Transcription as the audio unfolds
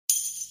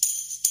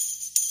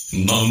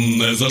Нам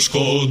не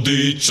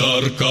зашкодить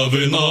чарка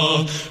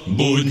вина,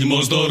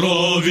 будьмо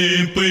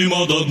здорові,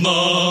 пиймо до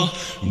дна,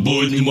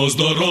 будьмо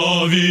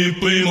здорові,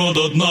 пиймо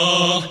до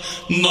дна,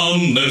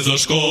 нам не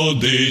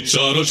зашкодить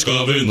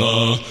чарочка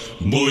вина,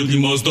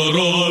 будьмо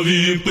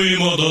здорові,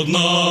 пиймо до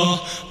дна,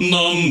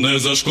 нам не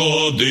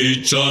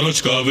зашкодить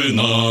чарочка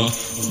вина.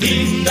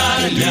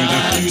 Диндаля,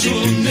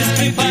 чудне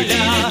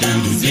скрипаля,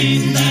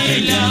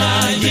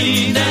 звіндаля,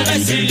 їде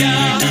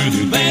веселя,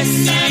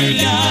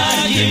 веселя,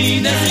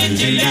 їде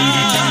звідтіля,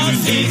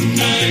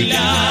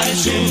 звіндаля,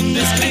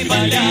 чудне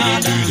скрипаля,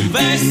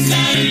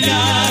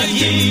 веселя,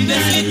 їде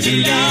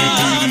звідтіля,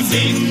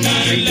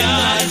 звіндаля,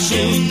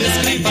 чудне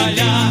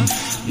скрипаля,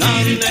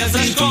 нам не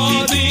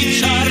зашкодить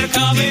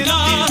чарка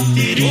вина,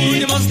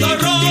 будьмо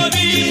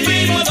здорові,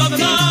 пиймо до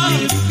дна,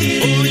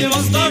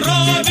 будьмо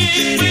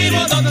здорові,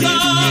 пиймо до дна,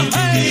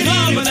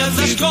 нам не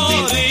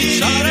зашкодить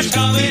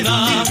чарка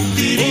вина,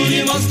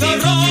 будьмо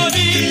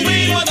здорові,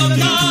 пиймо до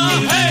дна,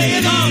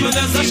 нам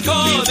не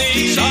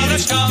зашкодить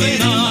чарка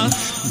вина.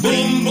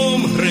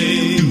 Бум-бум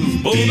грим,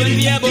 бубен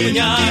б'є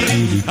бубняр,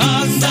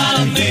 а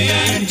за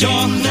ним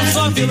тьохнув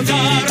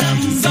сопілкар.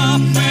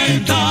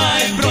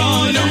 Запитай про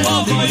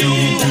любов мою,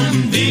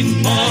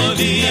 він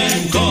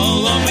повів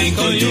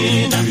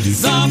коломийкою.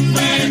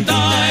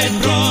 Запитай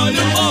про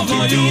любов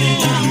мою,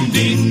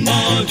 він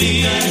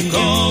повів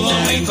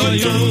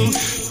коломийкою.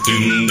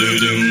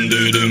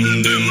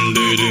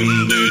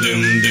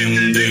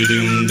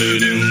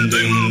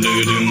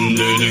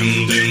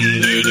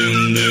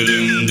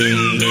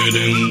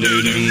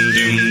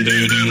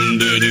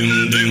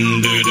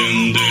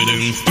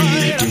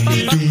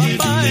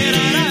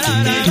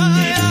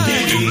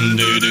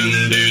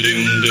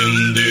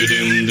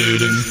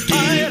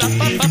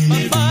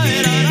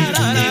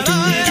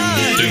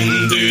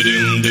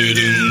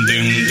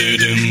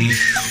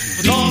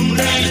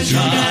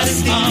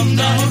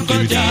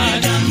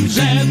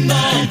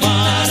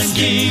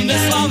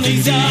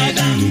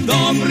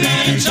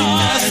 Добрий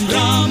час,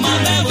 брама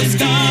не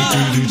вузька,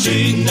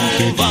 чинна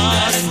у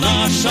вас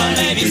наша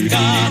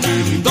невістка.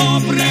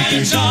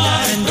 Добрий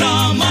час,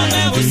 брама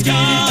не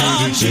вузька,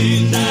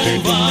 чинна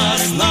у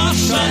вас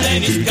наша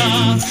невістка.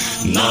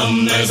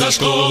 Нам не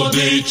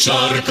зашкодить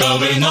чарка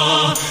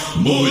вина,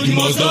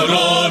 будьмо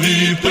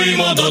здорові,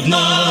 пиймо до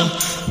дна,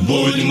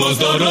 будьмо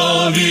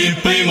здорові,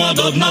 пиймо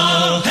до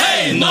дна,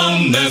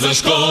 нам не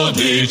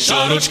зашкодить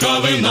чарочка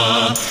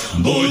вина,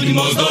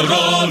 будьмо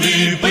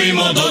здорові,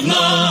 пиймо до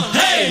дна,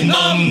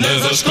 нам не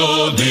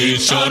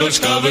зашкодить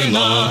чарочка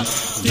вина.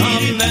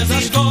 Нам не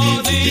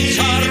зашкодить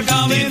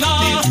чарка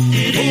вина,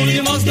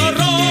 будьмо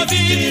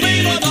здорові,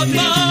 пиймо до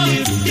дна,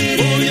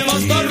 будьмо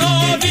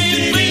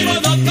здорові, пиймо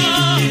до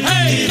дна,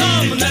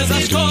 нам не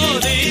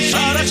зашкодить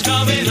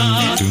чарочка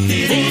вина,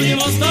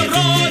 будьмо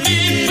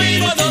здорові,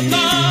 пиймо до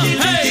дна,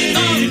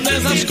 нам не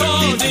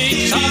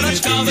зашкодить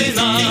чарочка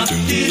вина,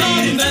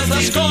 нам не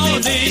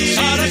зашкодить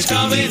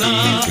чарочка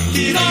вина,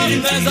 нам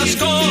не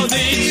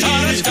зашкодить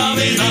чарочка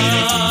вина.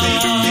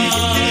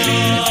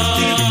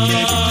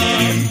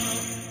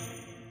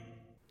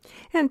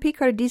 And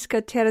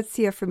Picardisca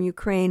Tercia from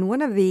Ukraine,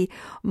 one of the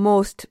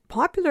most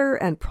popular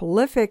and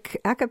prolific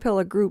a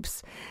cappella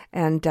groups,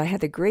 and I had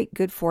the great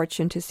good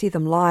fortune to see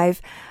them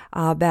live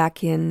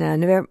back in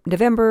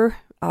November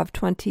of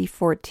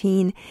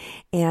 2014,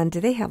 and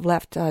they have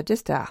left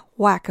just a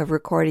whack of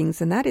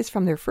recordings, and that is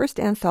from their first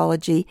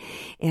anthology,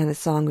 and the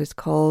song was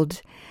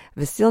called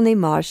Veselny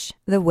March,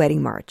 the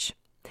Wedding March.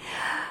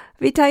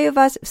 Вітаю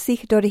вас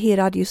всіх, дорогі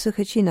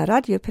радіослухачі, на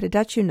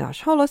радіопередачу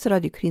 «Наш голос»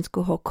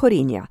 радіоукраїнського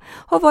коріння.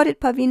 Говорить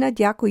Павліна,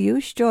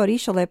 дякую, що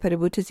рішили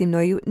перебути зі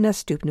мною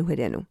наступну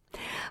годину.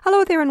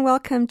 Hello there and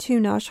welcome to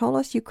Nash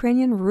Holos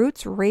Ukrainian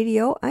Roots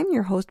Radio. I'm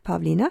your host,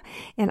 Pavlina,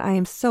 and I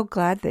am so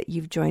glad that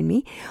you've joined me.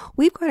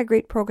 We've got a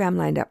great program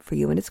lined up for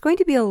you, and it's going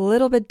to be a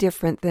little bit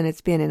different than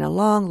it's been in a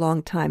long, long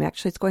time.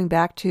 Actually, it's going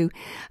back to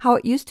how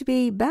it used to be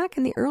back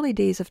in the early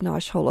days of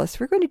Nash Holos.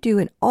 We're going to do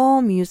an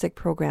all-music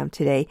program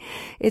today.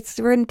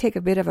 We're going to take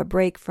a bit of a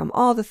break from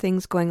all the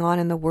things going on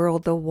in the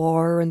world, the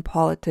war and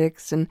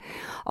politics and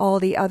all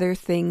the other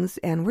things,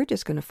 and we're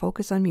just going to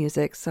focus on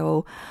music.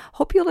 So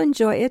hope you'll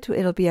enjoy it.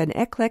 It'll be an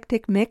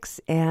eclectic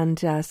mix and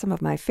some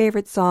of my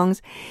favorite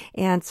songs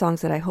and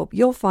songs that I hope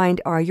you'll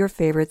find are your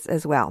favorites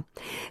as well.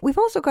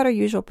 We've also got our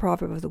usual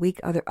proverb of the week,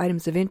 other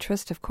items of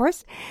interest, of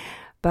course,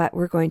 but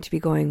we're going to be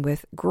going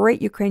with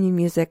great Ukrainian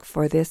music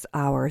for this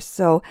hour.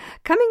 So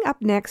coming up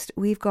next,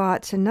 we've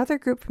got another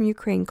group from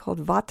Ukraine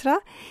called Vatra,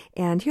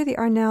 and here they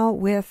are now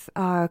with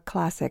a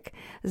classic,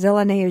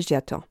 Zeleneye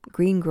Zheto,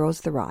 Green Grows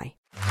the Rye.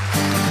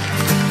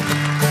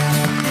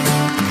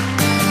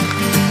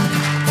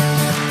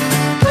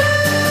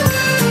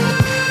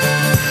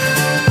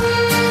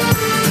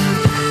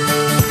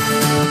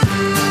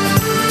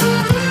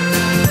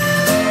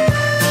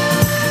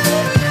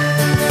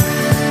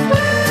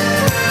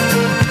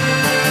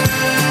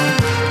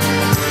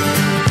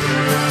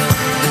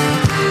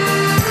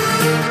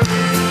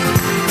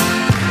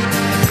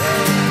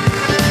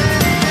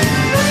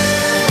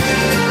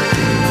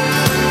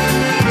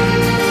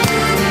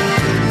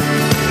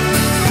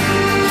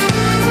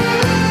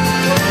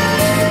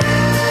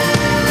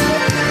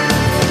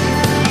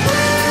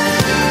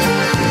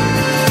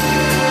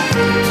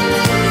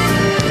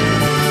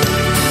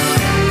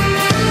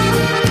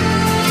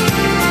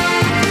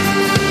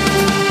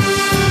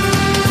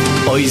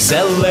 Ой,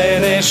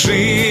 зелене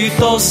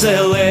жито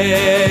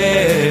зелене,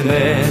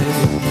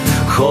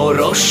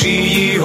 хороші